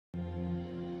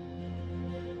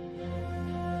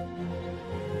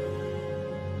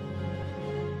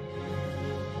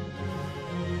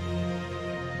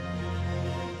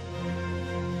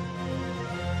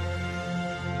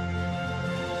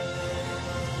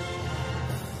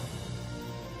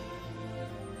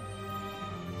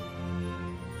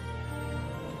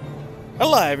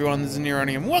Hello everyone, this is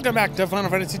Neronium. Welcome back to Final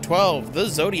Fantasy XII The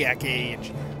Zodiac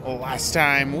Age. Last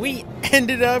time we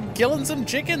ended up killing some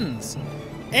chickens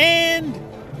and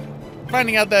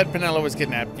finding out that Penelo was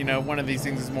kidnapped. You know, one of these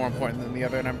things is more important than the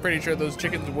other, and I'm pretty sure those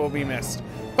chickens will be missed.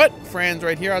 But Fran's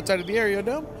right here outside of the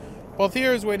Aerodome. While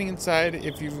Theo is waiting inside,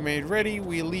 if you've made ready,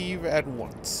 we leave at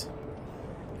once.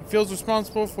 He feels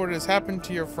responsible for what has happened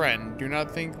to your friend. Do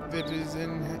not think that it is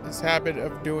in his habit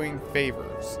of doing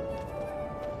favors.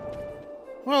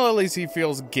 Well, at least he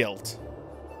feels guilt.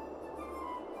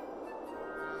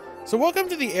 So welcome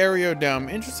to the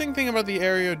Aerodome. Interesting thing about the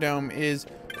Aerodome is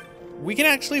we can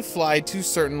actually fly to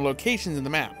certain locations in the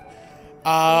map.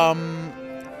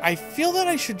 I feel that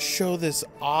I should show this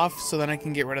off so then I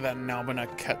can get rid of that Nalbina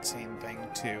cutscene thing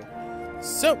too.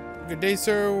 So, good day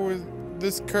sir.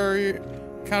 This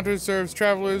counter serves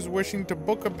travelers wishing to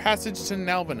book a passage to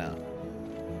Nalbina.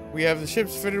 We have the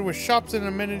ships fitted with shops and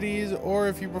amenities, or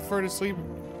if you prefer to sleep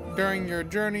during your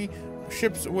journey,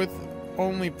 ships with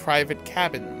only private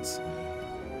cabins.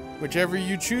 Whichever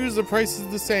you choose, the price is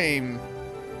the same.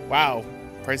 Wow,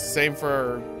 price the same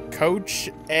for coach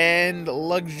and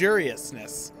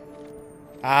luxuriousness.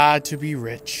 Ah, to be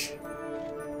rich.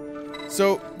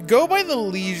 So, go by the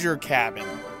leisure cabin.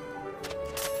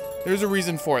 There's a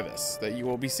reason for this that you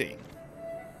will be seeing.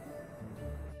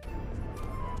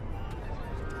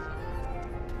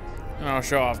 And I'll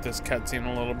show off this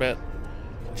cutscene a little bit.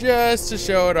 Just to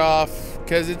show it off,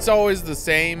 because it's always the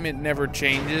same, it never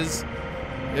changes.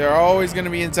 They're always going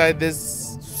to be inside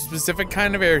this specific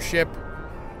kind of airship.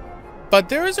 But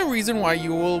there is a reason why you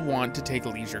will want to take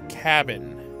leisure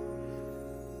cabin.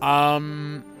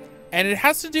 And it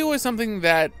has to do with something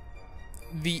that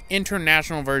the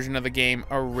international version of the game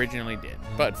originally did.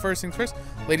 But first things first,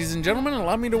 ladies and gentlemen,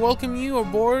 allow me to welcome you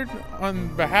aboard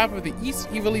on behalf of the East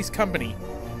Ivalice Company.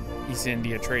 East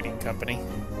India Trading Company.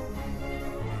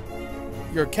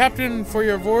 Your captain for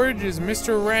your voyage is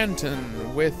Mr.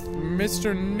 Ranton, with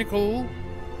Mr. Nicol,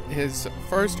 his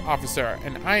first officer,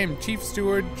 and I am Chief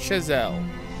Steward Chazelle.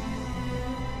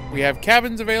 We have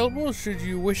cabins available should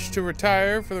you wish to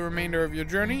retire for the remainder of your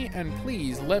journey, and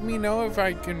please let me know if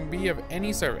I can be of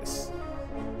any service.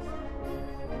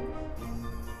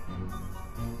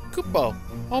 Kupo.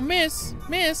 Oh, miss.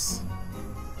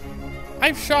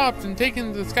 I've shopped and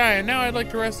taken to the sky, and now I'd like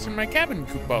to rest in my cabin,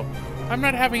 Kupo. I'm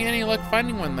not having any luck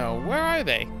finding one, though. Where are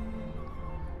they?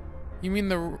 You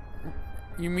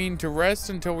mean to rest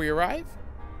until we arrive?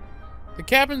 The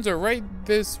cabins are right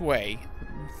this way,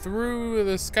 through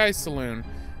the Sky Saloon.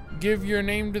 Give your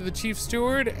name to the Chief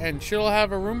Steward, and she'll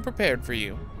have a room prepared for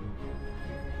you.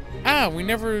 Ah, we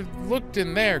never looked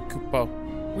in there,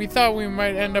 Kupo. We thought we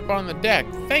might end up on the deck.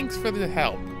 Thanks for the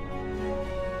help.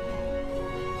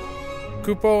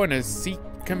 Kupo and his Sikh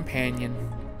companion.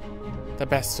 The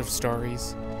best of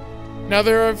stories. Now,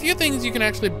 there are a few things you can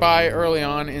actually buy early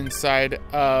on inside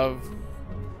of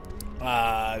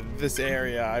this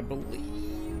area, I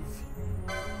believe.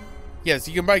 Yes,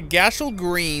 you can buy Gashel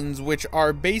Greens, which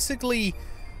are basically,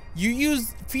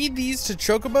 feed these to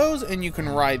chocobos and you can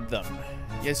ride them.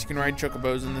 Yes, you can ride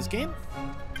chocobos in this game.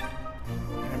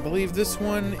 And I believe this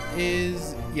one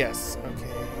is, yes, okay.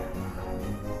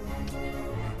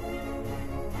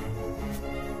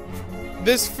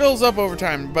 This fills up over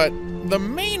time, but the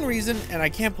main reason, and I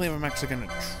can't believe I'm actually gonna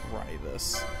try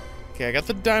this. Okay, I got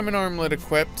the diamond armlet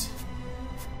equipped.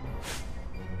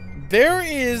 There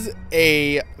is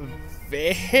a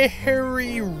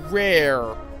very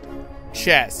rare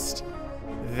chest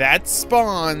that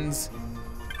spawns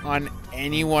on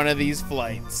any one of these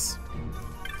flights.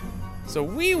 So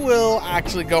we will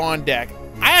actually go on deck.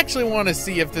 I actually want to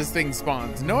see if this thing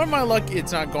spawns. Knowing my luck,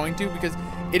 it's not going to, because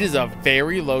it is a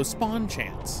very low spawn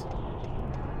chance.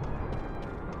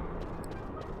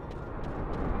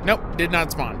 Nope, did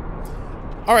not spawn.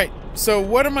 Alright, so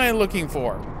what am I looking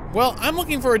for? Well, I'm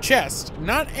looking for a chest.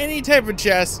 Not any type of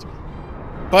chest,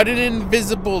 but an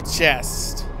invisible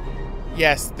chest.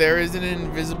 Yes, there is an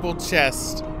invisible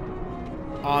chest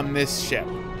on this ship.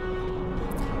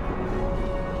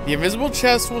 The invisible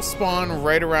chest will spawn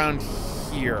right around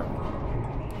here.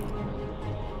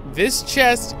 This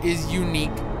chest is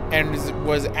unique and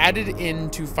was added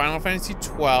into Final Fantasy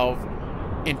XII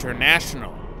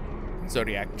International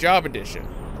Zodiac Job Edition.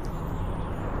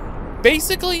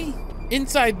 Basically,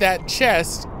 inside that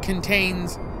chest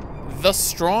contains the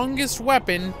strongest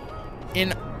weapon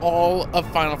in all of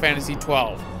Final Fantasy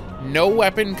XII. No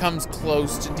weapon comes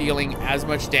close to dealing as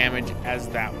much damage as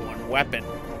that one weapon.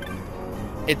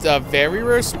 It's a very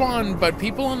rare spawn, but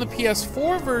people on the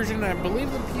PS4 version, I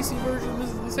believe the PC version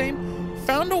is the same,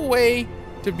 found a way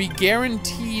to be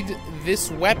guaranteed this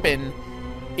weapon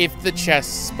if the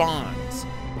chest spawns.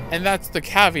 And that's the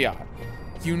caveat.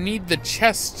 You need the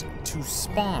chest to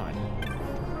spawn.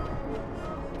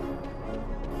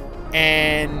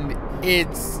 And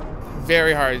it's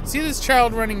very hard. See this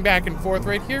child running back and forth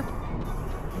right here?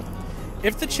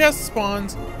 If the chest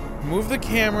spawns, move the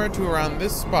camera to around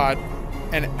this spot,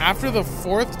 and after the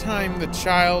 4th time the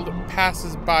child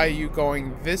passes by you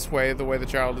going this way, the way the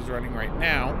child is running right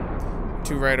now,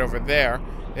 to right over there,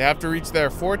 they have to reach there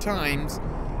 4 times,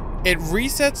 it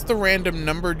resets the random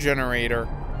number generator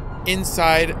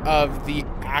inside of the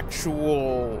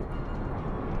actual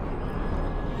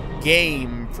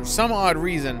game for some odd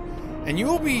reason, and you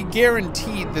will be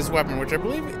guaranteed this weapon, which I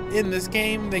believe in this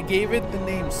game they gave it the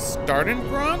name Stardent.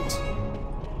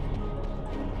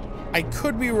 I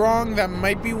could be wrong, that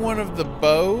might be one of the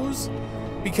bows,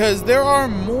 because there are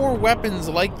more weapons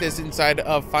like this inside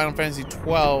of Final Fantasy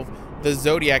XII The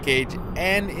Zodiac Age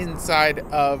and inside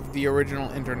of the original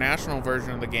international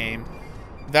version of the game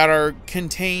that are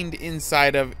contained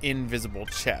inside of invisible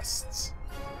chests.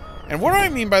 And what do I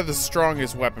mean by the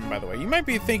strongest weapon, by the way? You might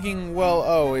be thinking, well,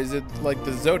 oh, is it like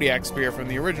the Zodiac Spear from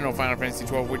the original Final Fantasy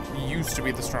XII, which used to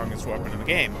be the strongest weapon in the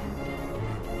game?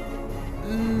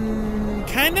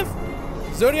 Kind of.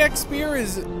 Zodiac Spear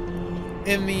is,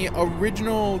 in the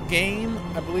original game,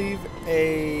 I believe,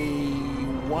 a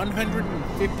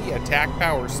 150 attack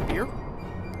power spear.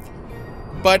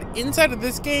 But inside of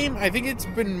this game, I think it's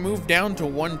been moved down to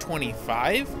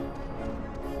 125.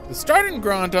 The Stardent,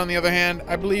 on the other hand,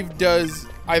 I believe does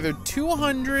either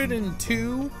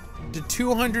 202 to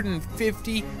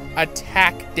 250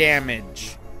 attack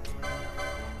damage.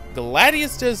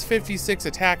 Gladius does 56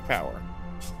 attack power.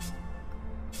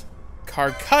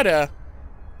 Carcutta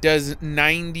does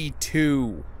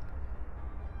 92.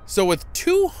 So with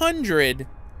 202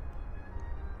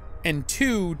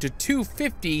 to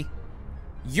 250,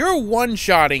 you're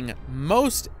one-shotting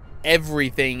most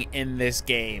everything in this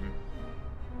game.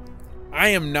 I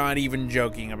am not even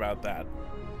joking about that.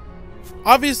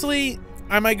 Obviously,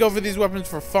 I might go for these weapons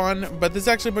for fun, but this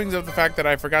actually brings up the fact that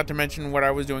I forgot to mention what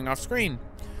I was doing off screen.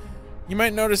 You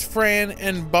might notice Fran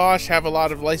and Bosch have a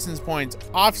lot of license points.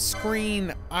 Off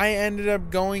screen, I ended up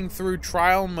going through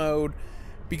trial mode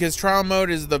because trial mode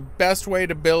is the best way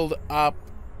to build up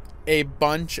a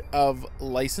bunch of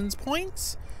license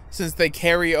points since they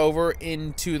carry over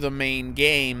into the main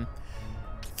game.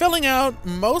 Filling out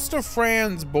most of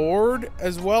Fran's board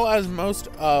as well as most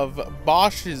of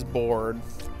Bosch's board.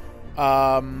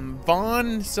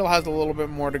 Vaughn still has a little bit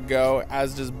more to go,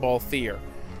 as does Balthier.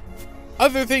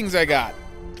 Other things I got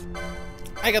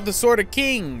the Sword of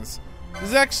Kings. This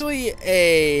is actually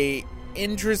a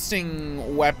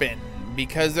interesting weapon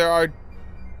because there are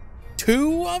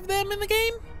 2 of them in the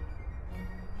game.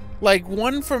 Like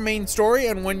one for main story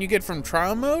and one you get from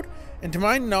trial mode. And to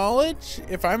my knowledge,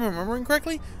 if I'm remembering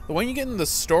correctly, the one you get in the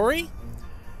story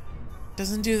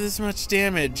doesn't do this much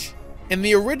damage. In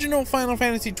the original Final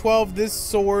Fantasy XII, this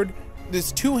sword,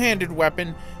 this 2-handed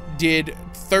weapon, did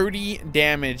 30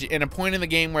 damage in a point in the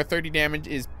game where 30 damage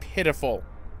is pitiful.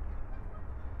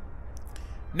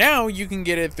 Now you can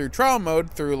get it through trial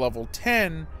mode, through level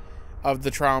 10 of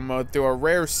the trial mode, through a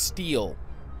rare steel.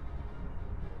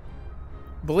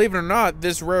 Believe it or not,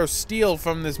 this rare steel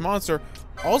from this monster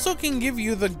also can give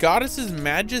you the Goddess's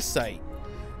Magicite.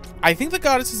 I think the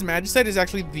Goddess's Magicite is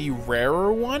actually the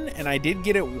rarer one, and I did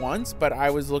get it once, but I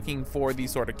was looking for the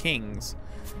Sword of Kings.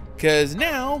 Because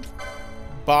now,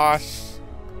 Bosch,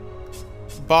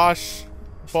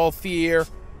 Balthier,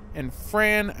 and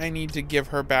Fran, I need to give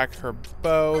her back her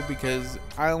bow because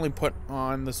I only put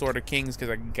on the Sword of Kings because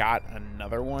I got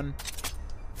another one.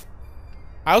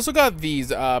 I also got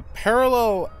these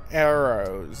parallel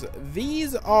arrows.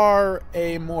 These are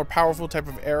a more powerful type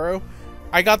of arrow.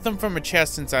 I got them from a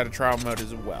chest inside of trial mode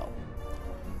as well.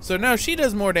 So now she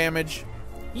does more damage.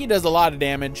 He does a lot of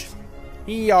damage.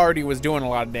 He already was doing a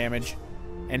lot of damage.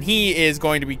 And he is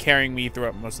going to be carrying me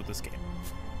throughout most of this game.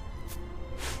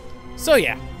 So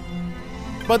yeah.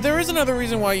 But there is another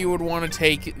reason why you would want to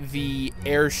take the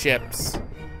airships.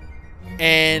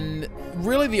 And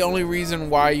really the only reason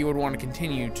why you would want to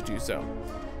continue to do so.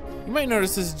 You might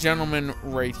notice this gentleman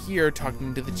right here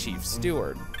talking to the chief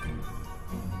steward.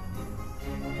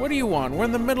 What do you want? We're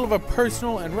in the middle of a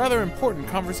personal and rather important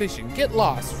conversation. Get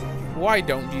lost. Why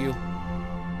don't you?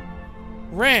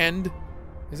 Rand?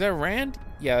 Is that Rand?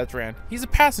 Yeah, that's Rand. He's a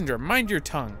passenger. Mind your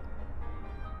tongue.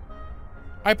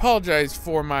 I apologize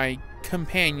for my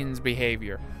companion's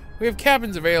behavior. We have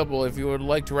cabins available if you would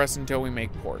like to rest until we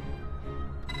make port.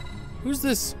 Who's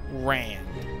this Rand?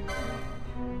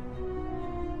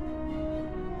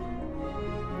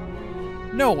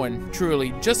 No one,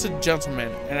 truly, just a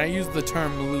gentleman, and I use the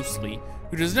term loosely,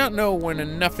 who does not know when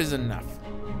enough is enough.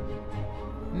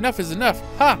 Enough is enough,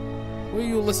 ha! Will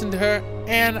you listen to her?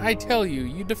 Anne, I tell you,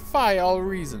 you defy all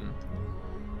reason.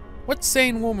 What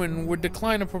sane woman would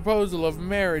decline a proposal of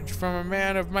marriage from a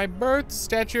man of my birth,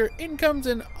 stature, incomes,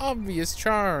 and obvious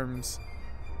charms?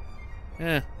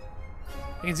 I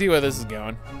can see where this is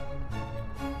going.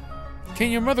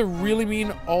 Can your mother really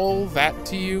mean all that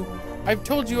to you? I've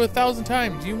told you 1,000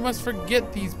 times, you must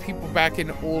forget these people back in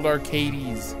old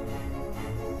Arcades.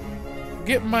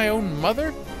 Forget my own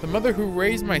mother? The mother who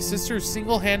raised my sister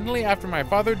single-handedly after my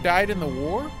father died in the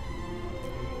war?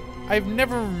 I've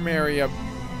never married a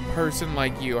person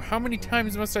like you. How many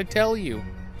times must I tell you?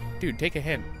 Dude, take a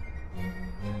hint.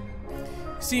 You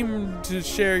seem to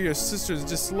share your sister's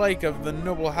dislike of the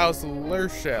noble house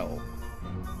Lurshel.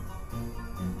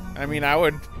 I mean, I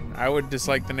would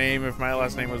dislike the name if my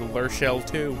last name was Lurshel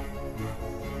too.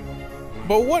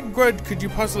 But what grudge could you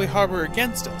possibly harbor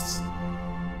against us?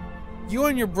 You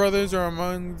and your brothers are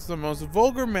among the most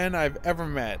vulgar men I've ever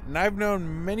met, and I've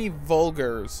known many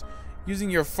vulgars.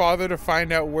 Using your father to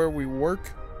find out where we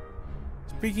work?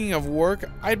 Speaking of work,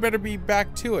 I'd better be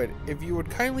back to it. If you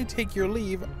would kindly take your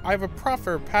leave, I have a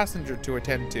proper passenger to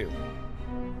attend to.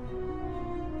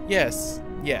 Yes,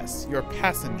 your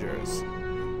passengers.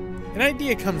 An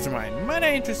idea comes to mind. Might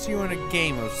I interest you in a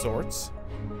game of sorts?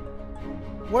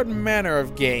 What manner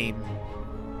of game?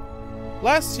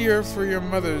 Last year for your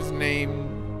Mother's Name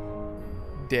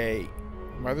Day.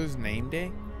 Mother's Name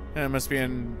Day? It must be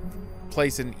in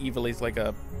place in Ivalice, like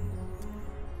a...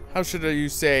 How should you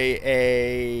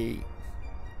say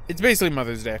It's basically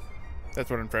Mother's Day. That's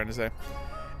what I'm trying to say.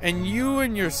 And you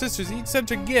and your sisters each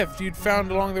sent a gift you'd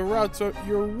found along the routes of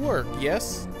your work,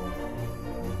 yes?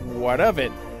 What of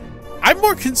it? I'm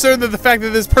more concerned than the fact that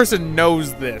this person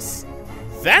knows this.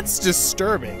 That's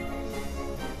disturbing.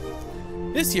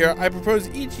 This year, I propose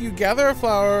each of you gather a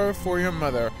flower for your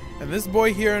mother, and this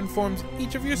boy here informs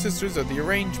each of your sisters of the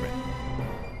arrangement.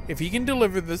 If he can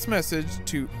deliver this message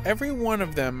to every one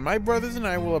of them, my brothers and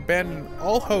I will abandon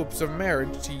all hopes of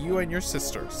marriage to you and your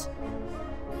sisters.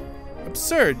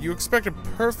 Absurd, you expect a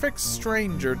perfect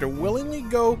stranger to willingly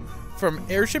go from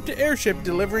airship to airship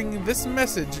delivering this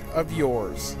message of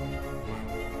yours.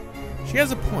 She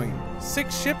has a point.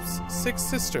 6 ships, 6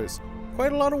 sisters.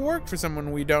 Quite a lot of work for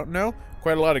someone we don't know.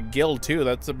 Quite a lot of gil too.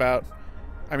 That's about,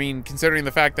 I mean, considering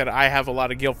the fact that I have a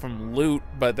lot of gil from loot,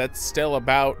 but that's still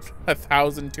about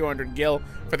 1,200 gil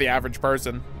for the average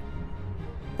person.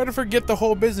 Better forget the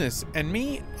whole business, and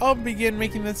me, I'll begin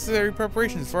making the necessary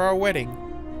preparations for our wedding.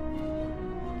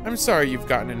 I'm sorry you've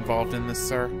gotten involved in this,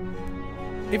 sir.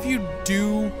 If you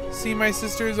do see my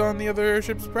sisters on the other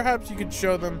airships, perhaps you could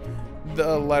show them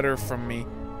the letter from me.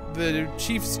 The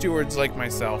chief stewards like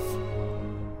myself.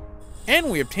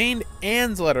 And we obtained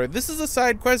Anne's letter. This is a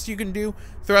side quest you can do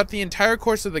throughout the entire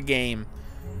course of the game.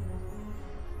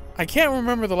 I can't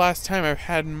remember the last time I've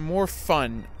had more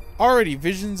fun. Already,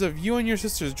 visions of you and your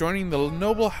sisters joining the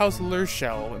noble house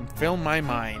Lurshel and fill my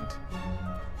mind.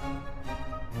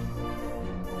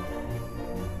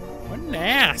 What an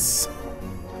ass.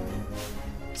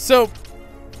 So,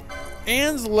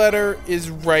 Anne's letter is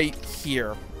right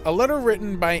here. A letter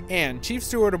written by Anne, chief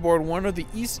steward aboard one of the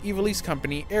East Ivalice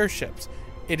Company airships.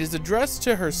 It is addressed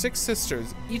to her 6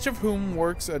 sisters, each of whom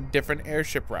works a different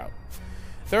airship route.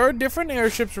 There are different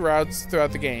airships routes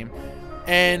throughout the game,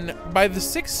 and by the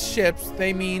 6 ships,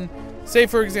 they mean, say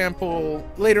for example,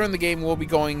 later in the game we'll be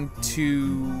going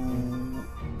to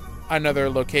another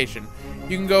location.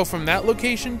 You can go from that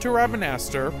location to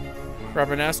Rabanastre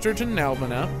to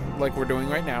Nalbina, like we're doing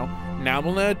right now,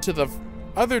 Nalbina to the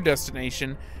other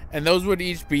destination, and those would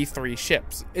each be 3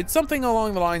 ships. It's something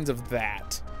along the lines of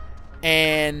that.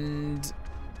 And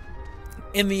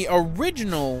in the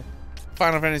original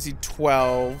Final Fantasy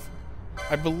XII,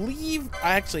 I believe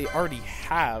I actually already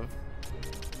have.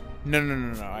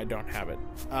 No, I don't have it.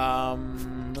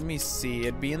 Let me see.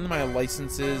 It'd be in my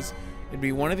licenses. It'd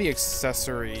be one of the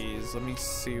accessories. Let me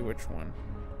see which one.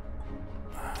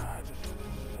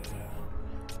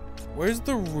 Where's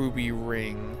the ruby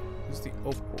ring? Where's the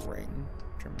opal ring?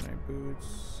 Gemini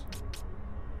boots.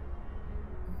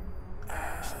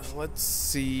 Let's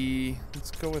see.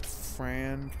 Let's go with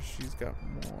Fran because she's got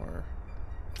more.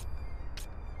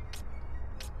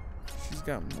 She's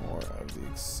got more of the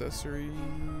accessories.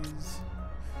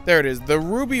 There it is. The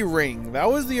ruby ring.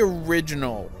 That was the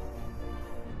original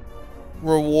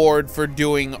reward for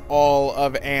doing all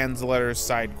of Anne's letters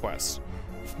side quests.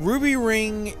 Ruby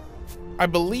ring, I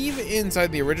believe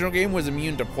inside the original game was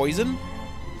immune to poison,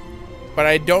 but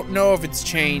I don't know if it's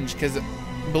changed because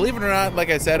believe it or not, like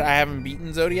I said, I haven't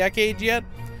beaten Zodiac Age yet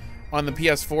on the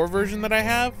PS4 version that I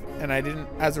have, and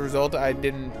as a result, I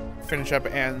didn't finish up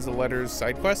Anne's Letters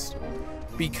side quest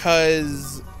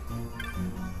because,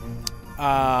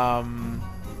 I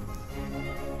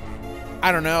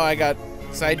don't know, I got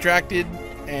sidetracked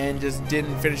and just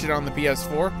didn't finish it on the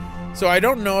PS4. So I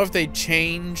don't know if they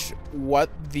changed what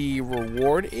the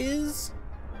reward is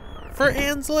for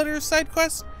Anne's Letters side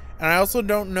quest, and I also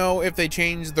don't know if they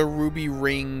changed the Ruby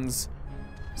Rings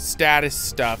status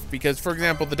stuff, because for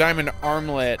example the Diamond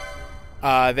Armlet,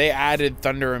 they added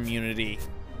thunder immunity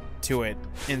to it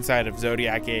inside of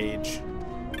Zodiac Age,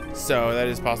 so that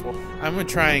is possible. I'm gonna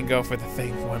try and go for the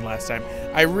thing one last time.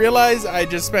 I realize I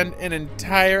just spent an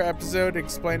entire episode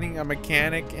explaining a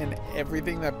mechanic and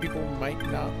everything that people might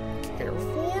not care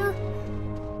for,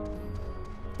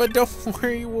 but don't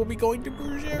worry, we'll be going to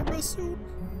Bergera soon.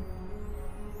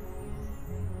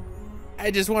 I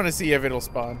just want to see if it'll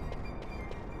spawn.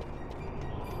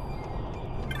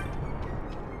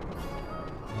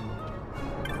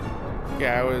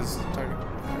 Yeah, I was talking.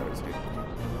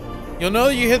 You'll know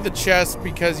you hit the chest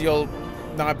because you'll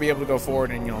not be able to go forward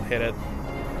and you'll hit it.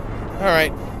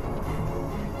 Alright.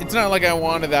 It's not like I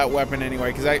wanted that weapon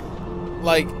anyway, because I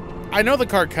know the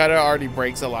Carcutta already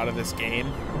breaks a lot of this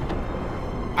game.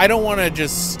 I don't want to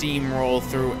just steamroll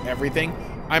through everything.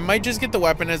 I might just get the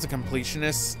weapon as a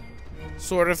completionist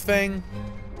sort of thing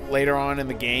later on in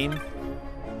the game.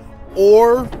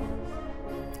 Or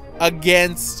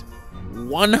against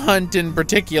one hunt in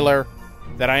particular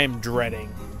that I am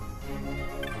dreading.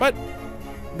 But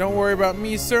don't worry about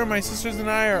me, sir. My sisters and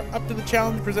I are up to the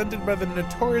challenge presented by the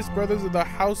notorious brothers of the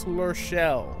House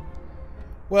Lorchelle.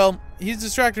 Well, he's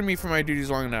distracted me from my duties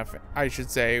long enough, I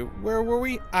should say. Where were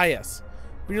we? Ah, yes.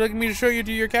 Would you like me to show you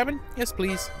to your cabin? Yes,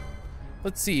 please.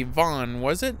 Let's see, Vaughn,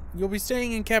 was it? You'll be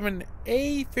staying in cabin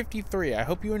A53. I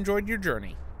hope you enjoyed your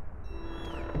journey.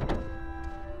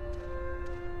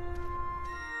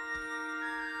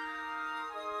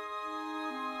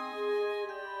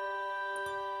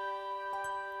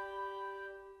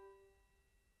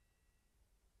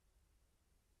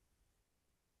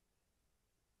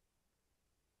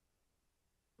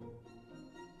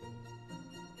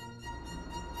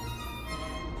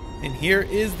 And here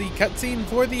is the cutscene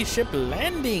for the ship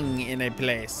landing in a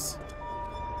place.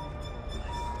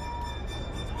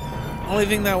 Only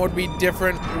thing that would be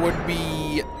different would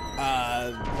be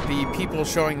the people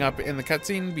showing up in the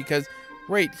cutscene, because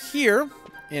right here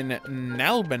in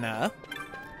Nalbina,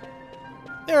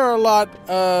 there are a lot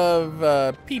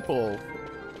of people.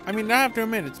 I mean, I have to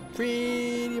admit, it's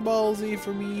pretty ballsy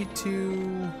for me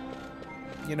to,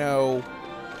 you know,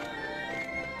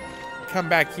 come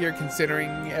back here considering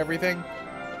everything.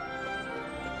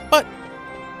 But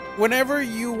whenever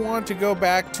you want to go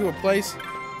back to a place,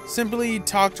 simply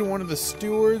talk to one of the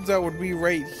stewards that would be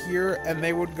right here, and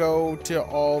they would go to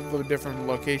all the different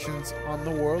locations on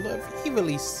the world of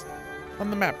Ivalice on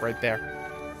the map right there.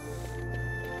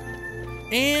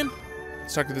 And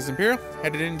stuck to this Imperial,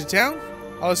 headed into town.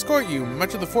 I'll escort you.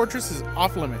 Much of the fortress is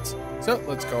off limits, so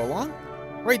let's go along.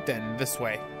 Right then, this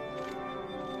way.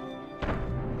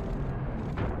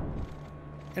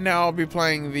 And now I'll be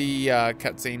playing the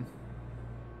cutscene.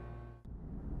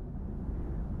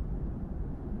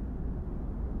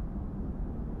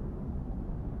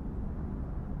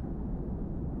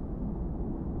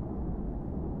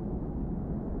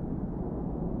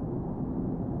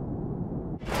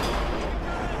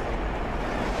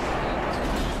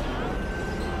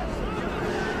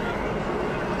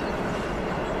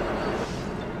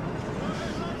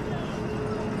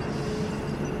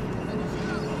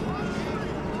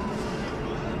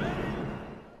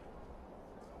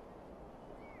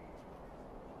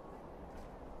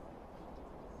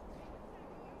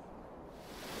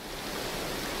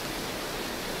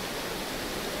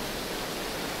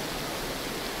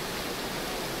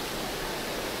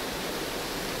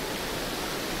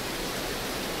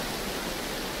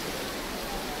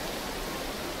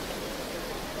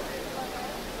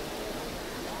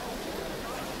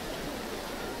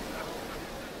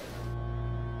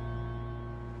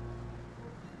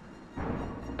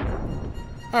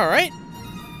 Alright,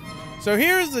 so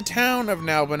here's the town of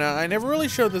Nalbina. I never really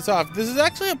showed this off. This is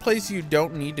actually a place you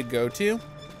don't need to go to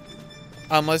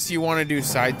unless you want to do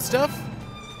side stuff,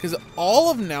 because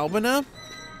all of Nalbina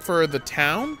for the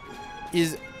town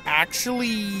is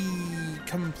actually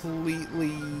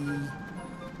completely,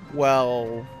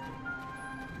 well,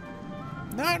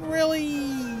 not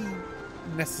really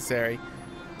necessary.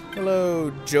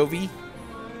 Hello, Jovi.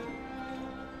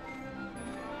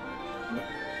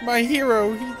 My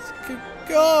hero, he's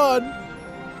gone.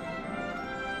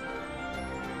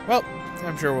 Well,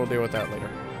 I'm sure we'll deal with that later.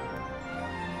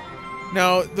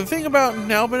 Now, the thing about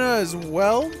Nalbina as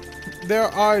well, there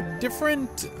are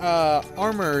different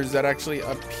armors that actually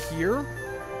appear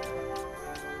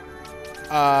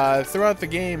throughout the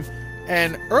game.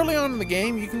 And early on in the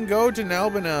game, you can go to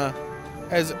Nalbina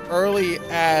as early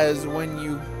as when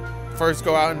you first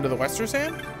go out into the Western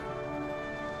Sand.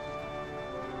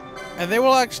 And they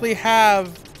will actually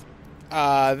have,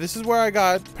 this is where I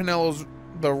got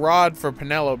the rod for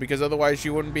Penelo, because otherwise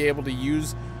she wouldn't be able to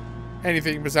use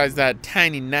anything besides that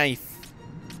tiny knife.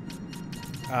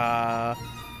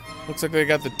 Looks like they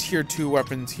got the tier 2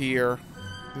 weapons here.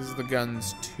 This is the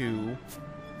guns too.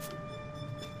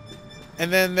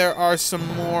 And then there are some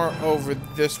more over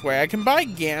this way. I can buy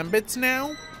gambits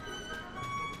now.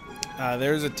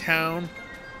 There's a town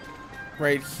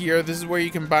right here. This is where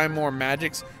you can buy more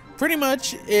magics. Pretty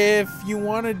much, if you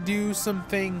want to do some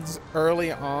things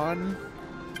early on,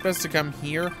 it's best to come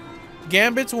here.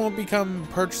 Gambits won't become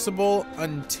purchasable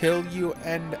until you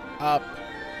end up...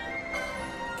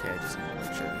 Okay, I just need to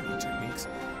make sure I need techniques.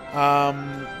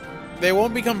 They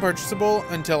won't become purchasable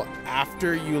until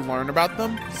after you learn about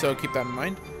them, so keep that in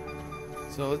mind.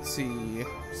 So let's see.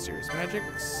 Serious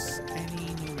magics.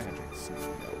 Any new magics?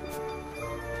 No.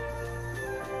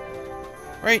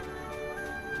 Right.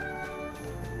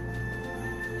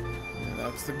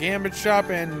 That's the Gambit shop,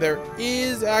 and there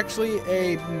is actually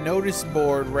a notice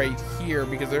board right here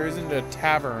because there isn't a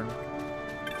tavern.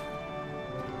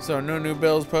 So no new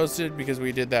bills posted because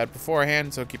we did that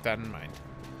beforehand, so keep that in mind.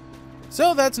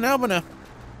 So that's Nalbina.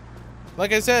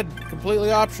 Like I said,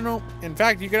 completely optional. In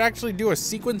fact, you could actually do a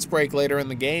sequence break later in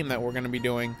the game that we're going to be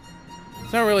doing.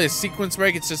 It's not really a sequence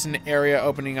break, it's just an area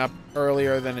opening up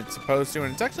earlier than it's supposed to,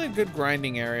 and it's actually a good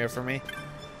grinding area for me.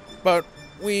 But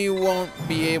we won't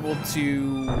be able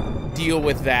to deal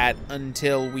with that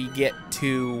until we get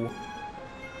to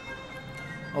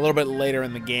a little bit later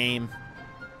in the game.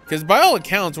 Because by all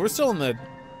accounts, we're still in the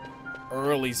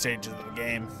early stages of the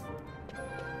game.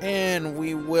 And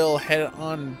we will head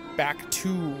on back to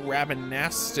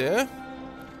Rabanasta.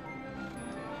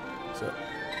 So,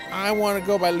 I want to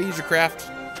go by Leisurecraft.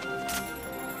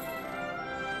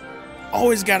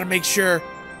 Always got to make sure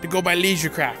to go by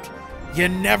Leisurecraft. You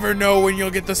never know when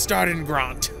you'll get the starting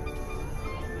grant.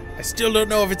 I still don't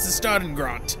know if it's the starting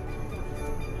grant.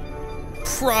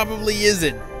 Probably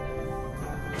isn't.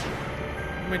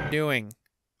 What am I doing?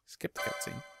 Skip the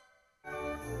cutscene.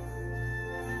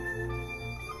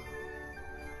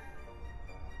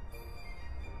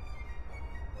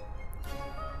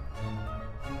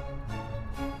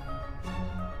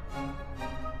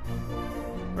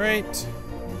 Right.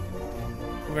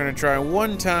 We're gonna try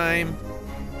one time.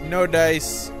 No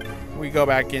dice. We go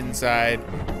back inside.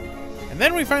 And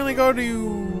then we finally go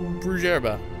to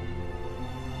Brugerba.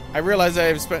 I realize I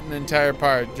have spent an entire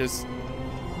part just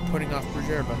putting off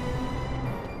Brugerba.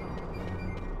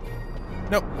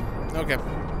 Nope. Okay.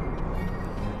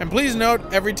 And please note,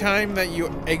 every time that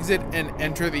you exit and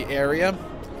enter the area,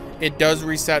 it does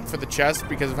reset for the chest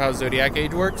because of how Zodiac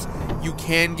Age works. You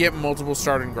can get multiple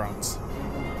starting grunts.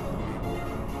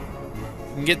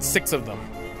 You can get 6 of them.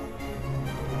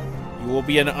 You will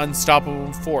be an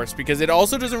unstoppable force because it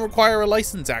also doesn't require a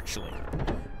license, actually.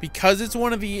 Because it's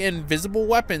one of the invisible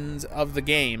weapons of the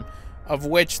game, of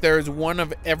which there is one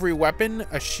of every weapon,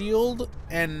 a shield,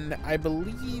 and I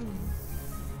believe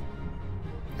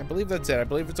that's it. I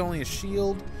believe it's only a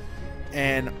shield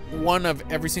and one of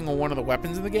every single one of the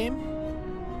weapons in the game.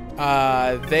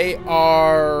 They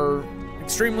are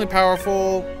extremely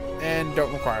powerful and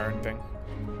don't require anything.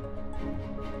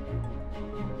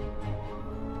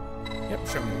 Yep,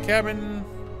 show me the cabin.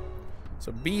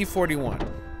 So B41.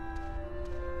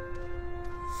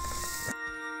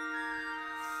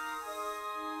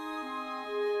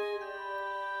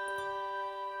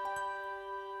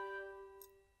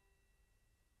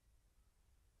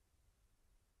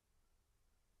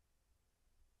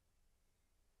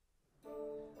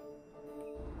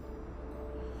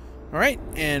 All right,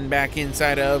 and back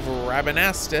inside of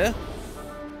Rabanasta.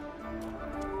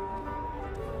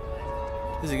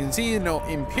 As you can see, no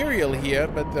Imperial here,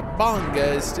 but the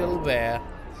Bonga is still there.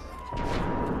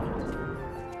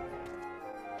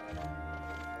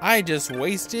 I just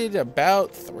wasted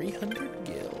about 300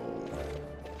 gil.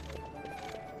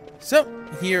 So,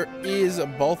 here is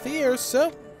Balthier,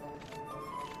 so.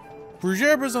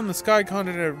 Brugerba's on the sky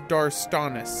continent of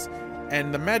Darstanis,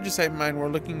 and the Magicite mine we're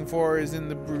looking for is in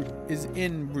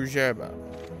Brugerba.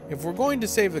 If we're going to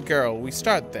save the girl, we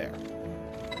start there.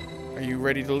 Are you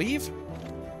ready to leave?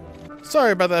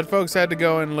 Sorry about that, folks. I had to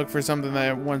go and look for something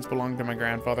that once belonged to my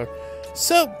grandfather.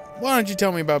 So, why don't you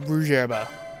tell me about Brugerba?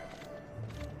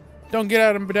 Don't get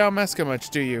out of Dynast-King much,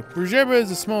 do you? Brujerba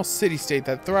is a small city-state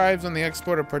that thrives on the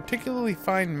export of particularly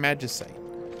fine magicite.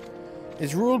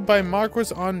 It's ruled by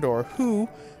Marquis Ondor, who,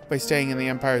 by staying in the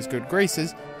Empire's good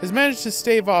graces, has managed to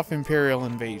stave off Imperial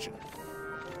invasion.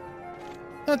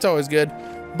 That's always good.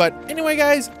 But anyway,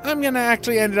 guys, I'm gonna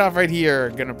actually end it off right here.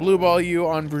 Gonna blue ball you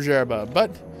on Brujerba.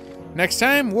 But next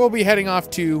time, we'll be heading off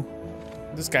to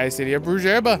the Sky City of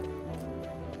Brujerba.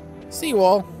 See you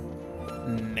all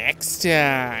next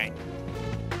time.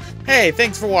 Hey,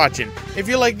 thanks for watching. If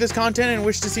you like this content and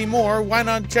wish to see more, why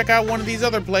not check out one of these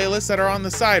other playlists that are on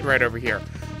the side right over here.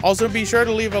 Also, be sure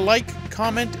to leave a like,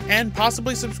 comment, and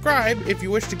possibly subscribe if you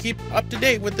wish to keep up to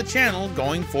date with the channel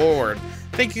going forward.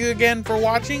 Thank you again for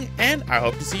watching, and I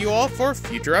hope to see you all for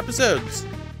future episodes.